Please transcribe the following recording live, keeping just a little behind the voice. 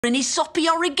in his soppy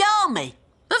origami?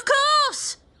 Of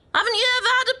course! Haven't you ever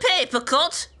had a paper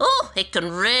cut? Oh, it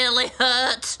can really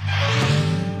hurt.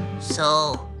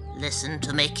 So, listen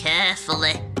to me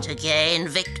carefully. To gain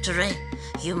victory,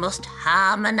 you must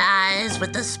harmonise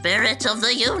with the spirit of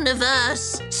the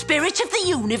universe. Spirit of the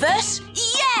universe?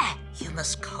 Yeah! You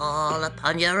must call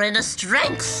upon your inner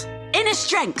strength. Inner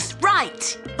strength,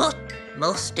 right. But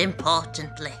most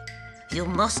importantly, you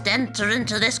must enter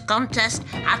into this contest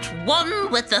at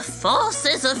one with the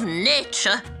forces of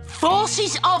nature.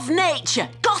 Forces of nature,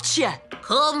 gotcha!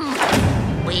 Come,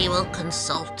 we will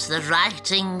consult the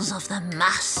writings of the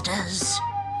masters.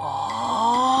 Oh.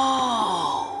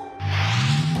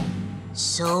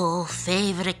 So,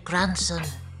 favourite grandson,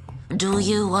 do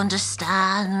you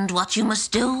understand what you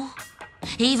must do?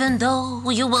 Even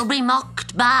though you will be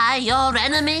mocked by your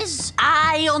enemies?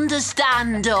 I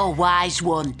understand, oh wise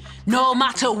one. No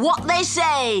matter what they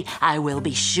say, I will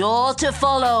be sure to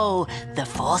follow the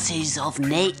forces of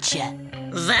nature.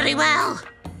 Very well.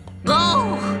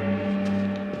 Go!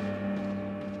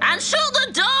 And shut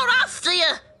the door after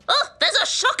you! Oh, there's a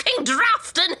shocking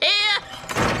draught in here!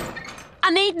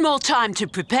 I need more time to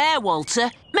prepare,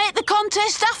 Walter. Make the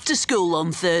contest after school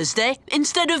on Thursday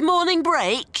instead of morning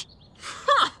break.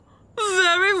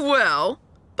 Very well.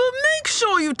 But make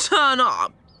sure you turn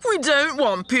up. We don't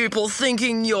want people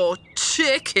thinking you're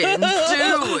chicken,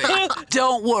 do we?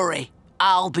 Don't worry,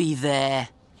 I'll be there.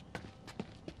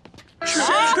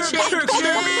 I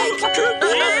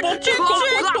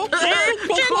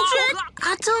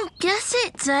don't get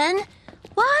it, Den.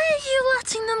 Why are you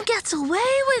letting them get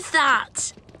away with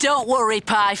that? Don't worry,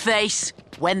 Pieface.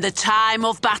 When the time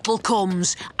of battle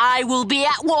comes, I will be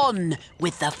at one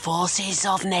with the forces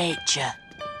of nature.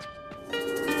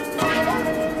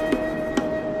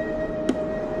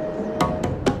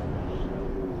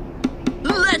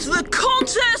 Let the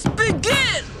contest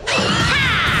begin!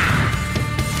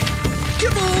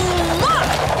 Come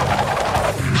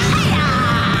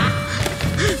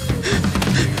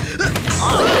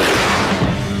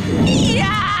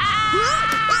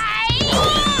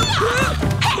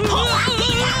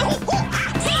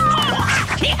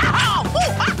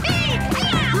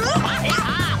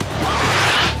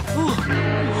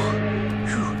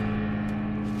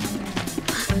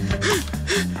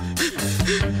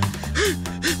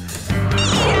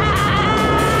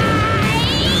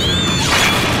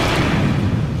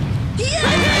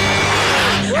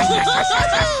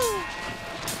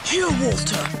Here,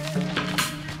 Walter.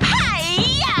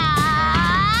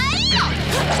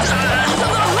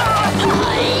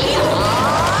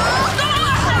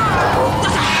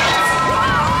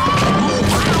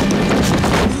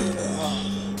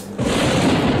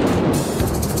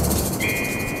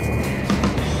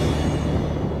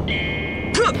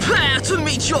 Prepare to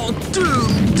meet your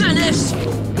doom, Dennis!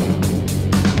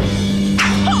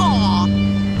 Come on!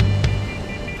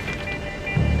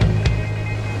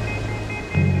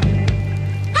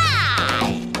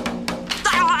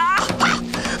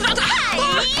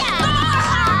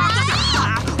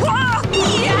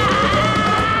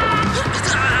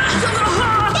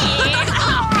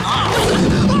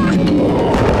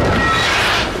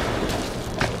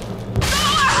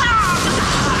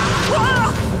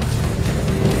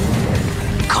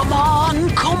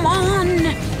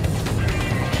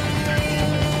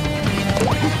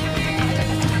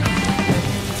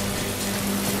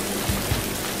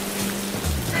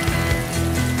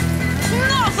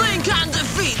 Nothing can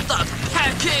defeat the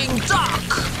Peking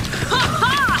Duck!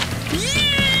 Ha-ha!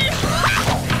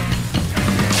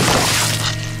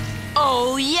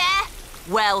 Oh, yeah?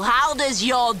 Well, how does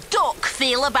your duck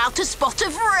feel about a spot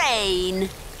of rain?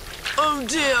 Oh,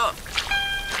 dear.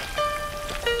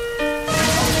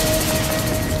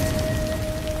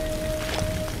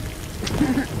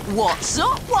 What's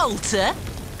up, Walter?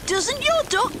 Doesn't your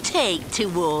duck take to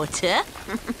water?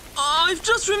 I've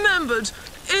just remembered.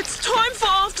 It's time for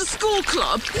after-school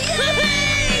club.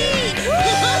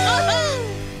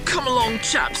 Come along,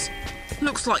 chaps.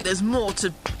 Looks like there's more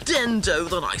to Dendo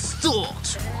than I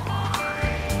thought.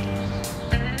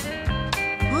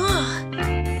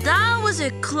 That was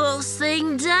a close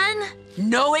thing, Den.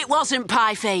 No, it wasn't,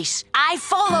 Pieface. I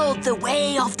followed the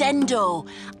way of Dendo.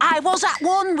 I was at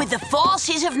one with the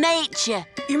forces of nature.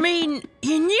 You mean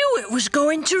you knew it was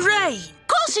going to rain? Of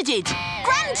course I did.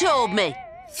 Gran told me.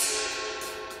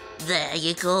 There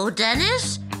you go,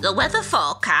 Dennis. The weather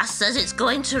forecast says it's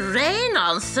going to rain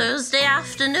on Thursday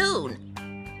afternoon.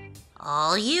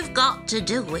 All you've got to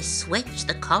do is switch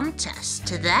the contest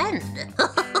to then.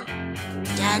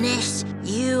 Dennis,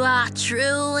 you are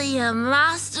truly a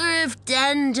master of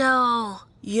Dendo.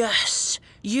 Yes,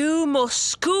 You must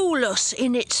school us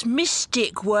in its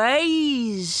mystic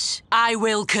ways. I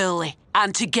will, Curly,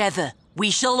 and together we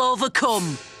shall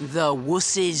overcome the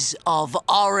wusses of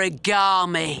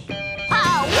origami.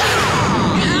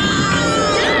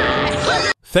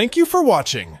 Thank you for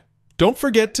watching. Don't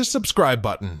forget to subscribe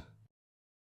button.